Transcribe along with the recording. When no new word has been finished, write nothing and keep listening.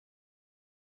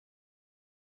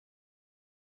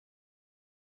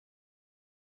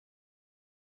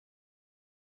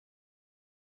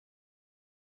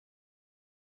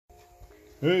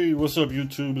Hey, what's up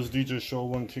YouTube? It's DJ Show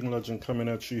One King Legend coming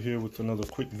at you here with another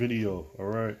quick video.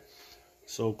 Alright,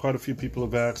 so quite a few people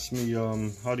have asked me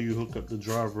how do you hook up the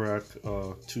Driverack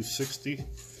 260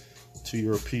 to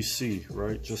your PC,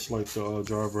 right? Just like the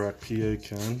Driverack PA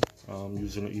can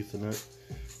using an Ethernet.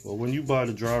 Well, when you buy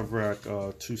the Driverack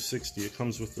 260, it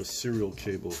comes with a serial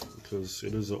cable because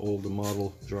it is an older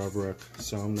model Driverack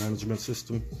sound management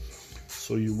system.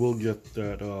 So you will get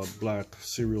that black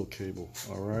serial cable.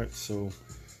 Alright, so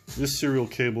this serial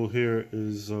cable here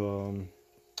is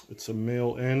it's a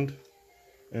male end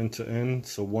to end.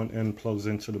 So one end plugs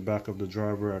into the back of the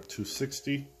Driverack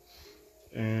 260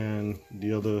 and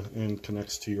the other end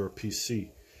connects to your PC.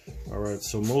 Alright,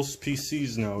 so most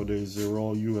PCs nowadays, they're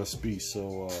all USB,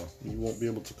 so you won't be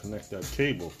able to connect that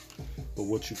cable. But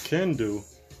what you can do,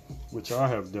 which I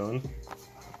have done,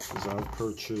 is I've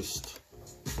purchased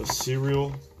a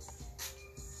serial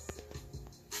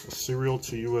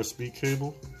to USB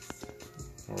cable.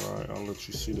 Alright, I'll let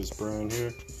you see this brand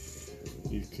here.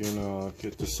 You can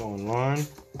get this online.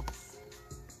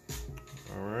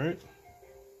 Alright,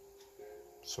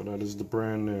 so that is the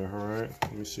brand there. Alright,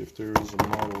 let me see if there is a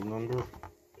model number.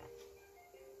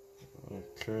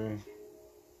 Okay,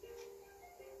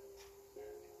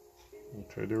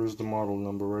 there is the model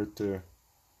number right there.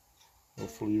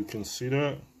 Hopefully you can see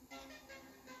that.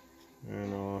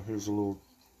 And here's a little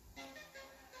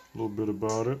bit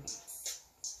about it.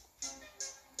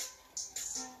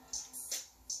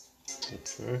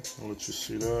 Okay, I'll let you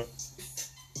see that.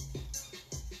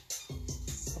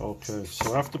 Okay,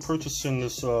 so after purchasing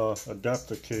this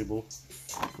adapter cable,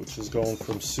 which is going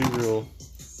from serial,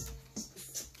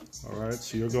 alright,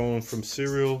 so you're going from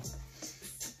serial,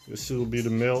 this will be the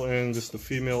male end, this is the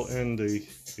female end, they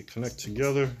connect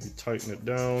together, you tighten it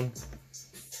down.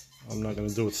 I'm not going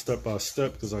to do it step by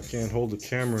step because I can't hold the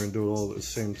camera and do it all at the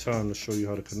same time to show you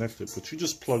how to connect it. But you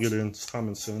just plug it in. It's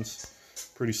common sense.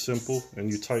 Pretty simple.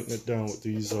 And you tighten it down with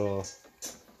these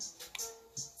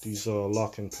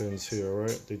locking pins here,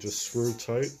 right? They just screw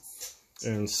tight.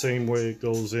 And same way it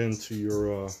goes into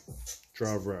your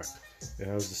Driverack. It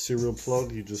has the serial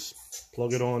plug. You just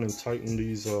plug it on and tighten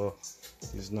these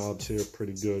knobs here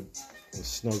pretty good and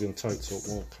snug and tight so it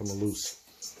won't come loose.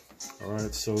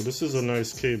 Alright, so this is a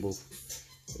nice cable.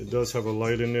 It does have a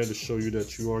light in there to show you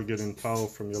that you are getting power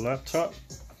from your laptop.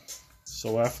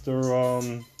 So after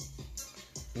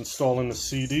installing the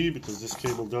CD, because this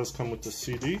cable does come with the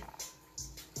CD,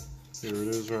 here it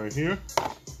is right here.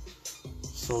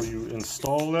 So you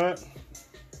install that.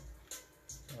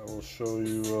 I will show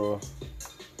you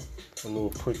a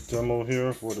little quick demo here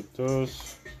of what it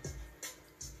does.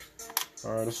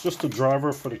 Alright, it's just a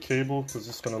driver for the cable because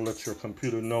it's going to let your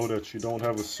computer know that you don't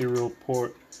have a serial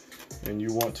port and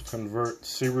you want to convert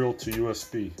serial to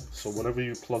USB. So whatever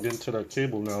you plug into that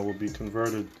cable now will be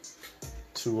converted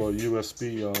to a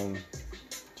USB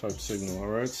type signal.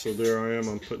 Alright, so there I am.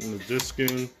 I'm putting the disc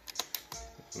in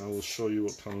and I will show you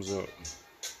what comes up.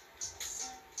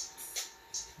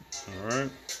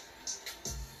 Alright,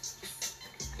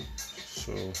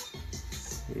 so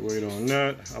we wait on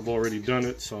that. I've already done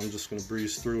it, so I'm just going to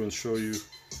breeze through and show you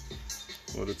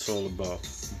what it's all about.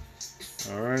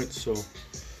 Alright, so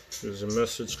there's a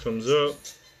message comes up.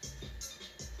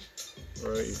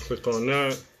 Alright, you click on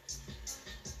that.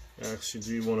 Asks you,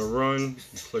 do you want to run?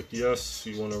 You click yes,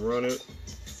 you want to run it.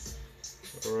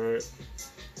 Alright.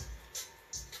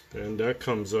 Then that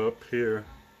comes up here,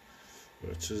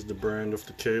 which is the brand of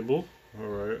the cable.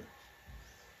 Alright.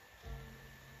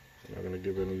 I'm not going to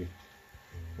give any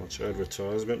much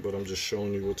advertisement, but I'm just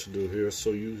showing you what to do here.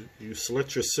 So you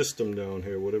select your system down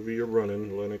here, whatever you're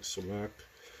running, Linux or Mac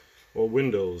or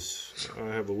Windows. I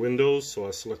have a Windows, so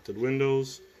I selected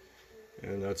Windows,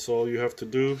 and that's all you have to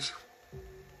do.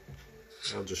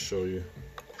 I'll just show you.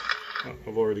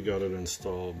 I've already got it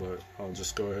installed, but I'll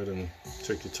just go ahead and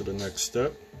take you to the next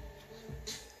step.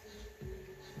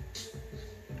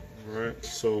 Alright,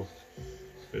 so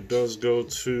it does go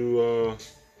to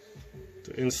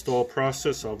the install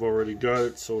process. I've already got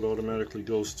it, so it automatically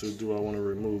goes to do I want to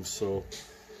remove. So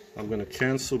I'm going to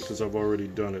cancel because I've already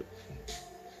done it.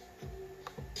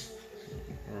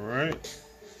 Alright,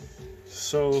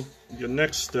 so your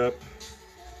next step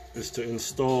is to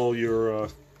install your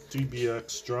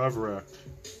Dbx Driverack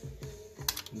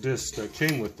disc that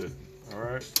came with it.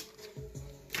 Alright,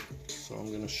 so I'm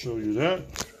going to show you that.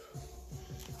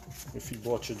 If you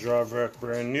bought your Driverack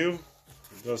brand new,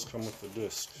 it does come with the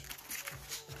disc.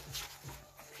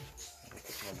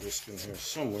 Disc in here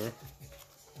somewhere.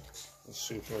 Let's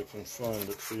see if I can find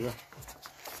it for you.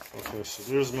 Okay,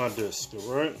 so there's my disc,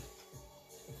 alright?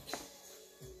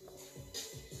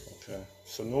 Okay,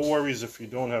 So no worries if you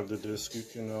don't have the disc. You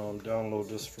can download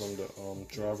this from the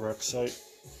Driverack site.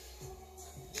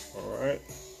 Alright,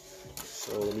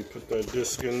 so let me put that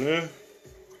disc in there.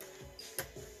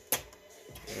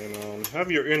 And have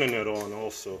your internet on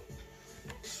also,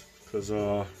 because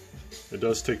it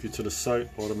does take you to the site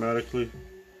automatically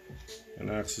and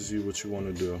asks you what you want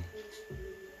to do.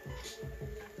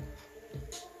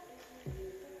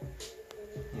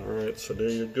 Alright, so there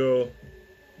you go.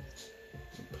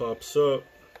 It pops up.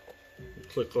 You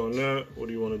click on that. What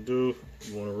do you want to do?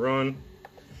 You want to run.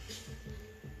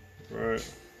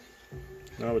 Alright.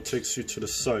 Now it takes you to the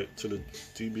site, to the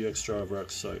Dbx Driverack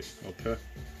site. Okay.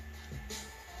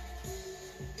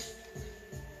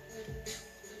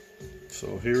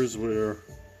 So here's where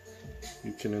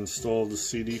you can install the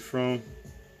CD from,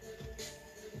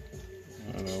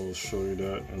 and I will show you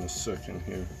that in a second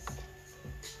here.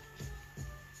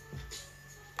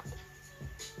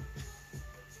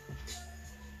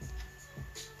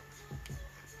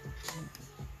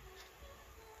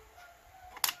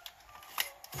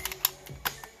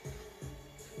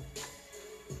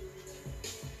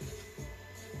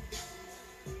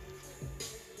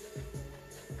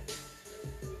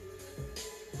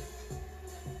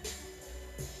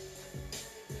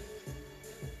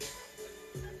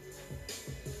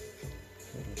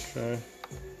 Okay,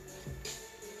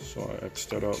 so I X'd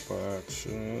that out by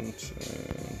accident,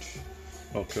 and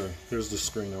okay, here's the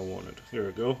screen I wanted. There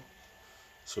we go.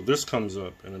 So this comes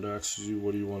up and it asks you,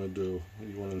 what do you want to do?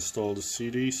 You want to install the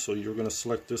CD, so you're going to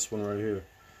select this one right here,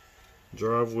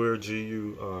 Driverack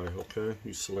GUI. Okay,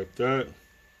 you select that.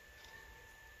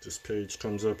 This page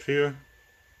comes up here.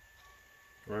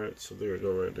 Right, so there you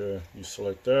go right there. You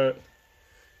select that.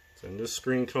 Then this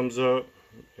screen comes up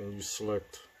and you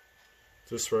select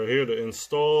this right here to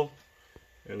install,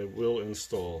 and it will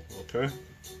install. Okay,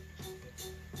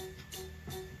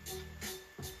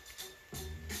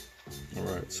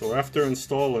 alright, so after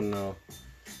installing now,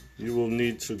 you will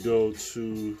need to go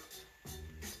to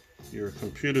your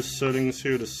computer settings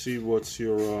here to see what's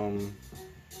your to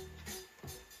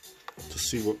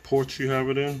see what port you have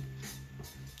it in,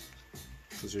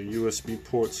 because your USB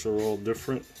ports are all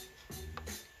different.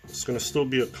 It's going to still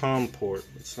be a COM port.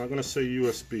 It's not going to say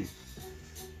USB.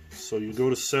 So you go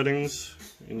to settings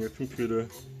in your computer,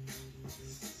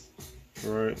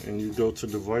 right, and you go to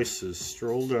devices.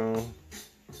 Scroll down,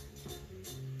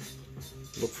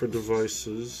 look for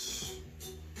devices,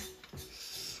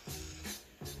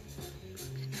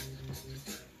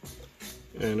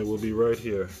 and it will be right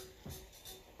here.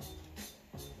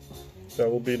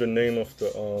 That will be the name of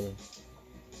the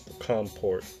COM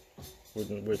port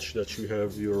within which that you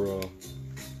have your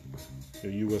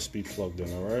USB plugged in.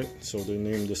 Alright, so they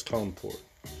named this COM port.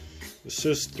 It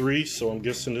says 3, so I'm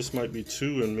guessing this might be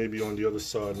 2, and maybe on the other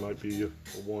side might be a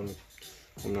 1.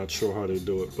 I'm not sure how they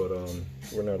do it, but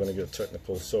we're not going to get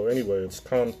technical. So anyway, it's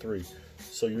COM 3.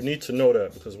 So you need to know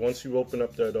that, because once you open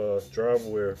up that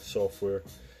Driverack software,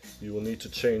 you will need to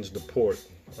change the port.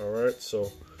 Alright,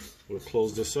 so we'll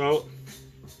close this out.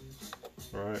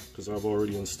 Alright, because I've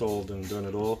already installed and done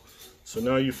it all. So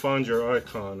now you find your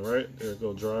icon, right? There you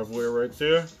go, Driverack right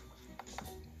there.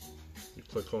 You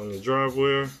click on your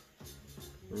Driverack.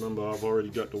 Remember, I've already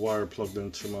got the wire plugged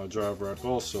into my Driverack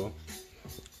also.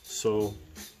 So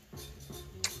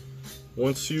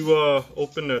once you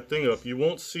open that thing up, you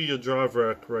won't see your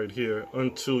Driverack right here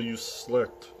until you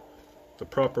select the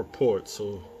proper port.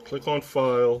 So click on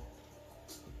File,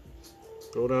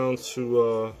 go down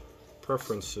to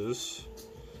Preferences.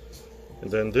 And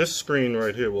then this screen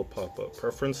right here will pop up,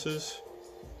 Preferences.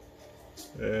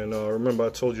 And remember, I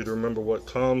told you to remember what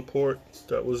COM port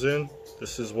that was in.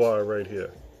 This is why right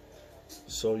here.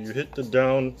 So you hit the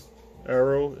down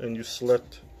arrow and you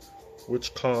select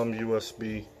which COM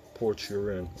USB port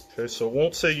you're in. Okay, so it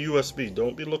won't say USB.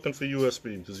 Don't be looking for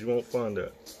USB because you won't find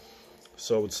that.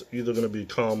 So it's either going to be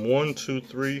COM 1, 2,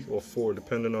 3, or 4,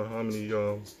 depending on how many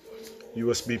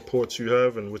USB ports you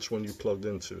have and which one you plugged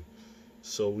into.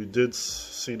 So we did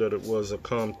see that it was a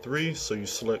COM 3, so you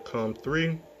select COM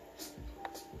 3,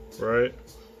 right?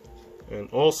 And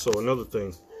also another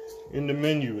thing, in the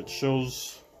menu it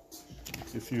shows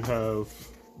if you have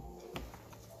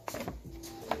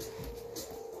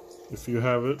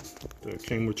it that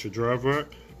came with your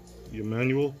Driverack, your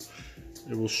manual,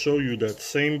 it will show you that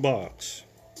same box,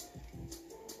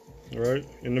 right,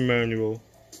 in the manual.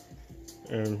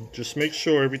 And just make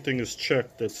sure everything is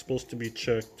checked that's supposed to be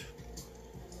checked,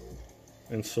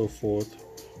 and so forth.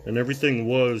 And everything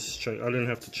was checked. I didn't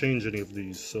have to change any of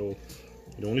these, so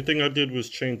the only thing I did was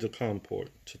change the COM port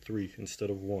to 3 instead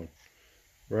of 1,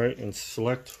 right? And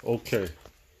select OK.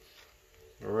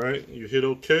 All right, you hit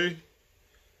OK,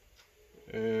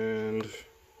 and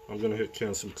I'm gonna hit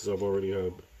cancel because I've already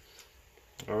had.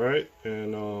 Alright,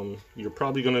 and you're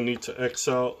probably gonna need to X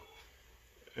out,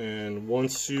 and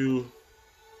once you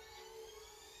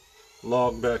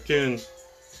log back in,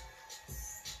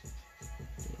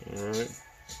 alright,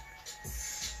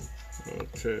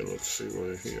 okay, let's see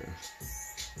right here.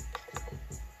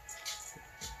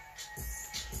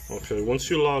 Okay, once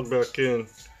you log back in,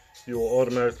 you will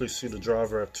automatically see the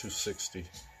Driverack 260.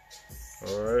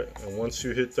 Alright, and once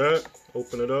you hit that,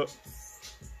 open it up,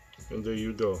 and there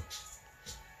you go.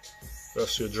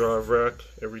 That's your Driverack,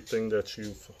 everything that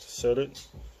you've set it.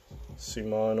 See,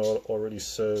 mine already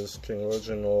says King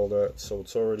Legend, all that, so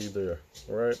it's already there.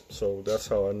 Alright, so that's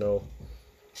how I know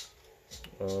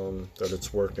that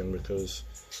it's working, because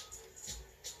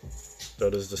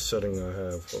that is the setting I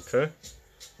have. Okay,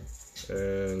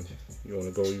 and you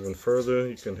want to go even further,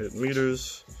 you can hit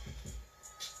meters.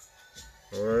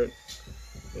 Alright,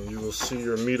 and you will see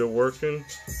your meter working.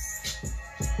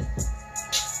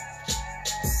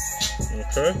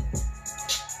 Okay,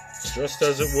 just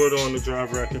as it would on the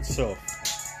Driverack itself.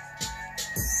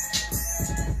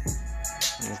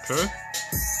 Okay,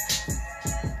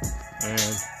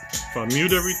 and if I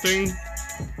mute everything,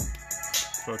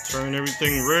 if I turn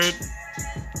everything red,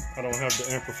 I don't have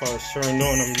the amplifiers turned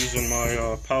on, I'm using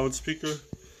my powered speaker,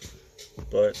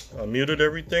 but I muted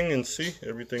everything, and see,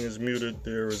 everything is muted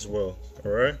there as well.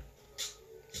 Alright,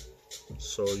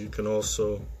 so you can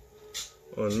also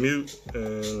unmute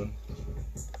and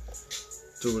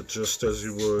do it just as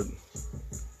you would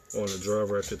on the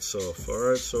Driverack itself.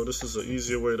 Alright, so this is an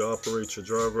easier way to operate your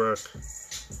Driverack.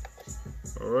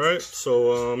 Alright,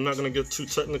 so I'm not going to get too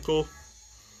technical.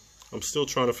 I'm still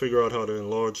trying to figure out how to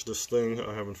enlarge this thing.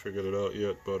 I haven't figured it out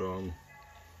yet, but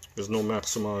there's no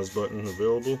maximize button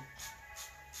available.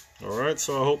 Alright,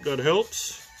 so I hope that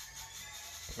helps.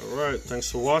 Alright, thanks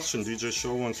for watching. DJ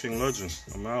Show 1 King Legend.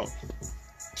 I'm out.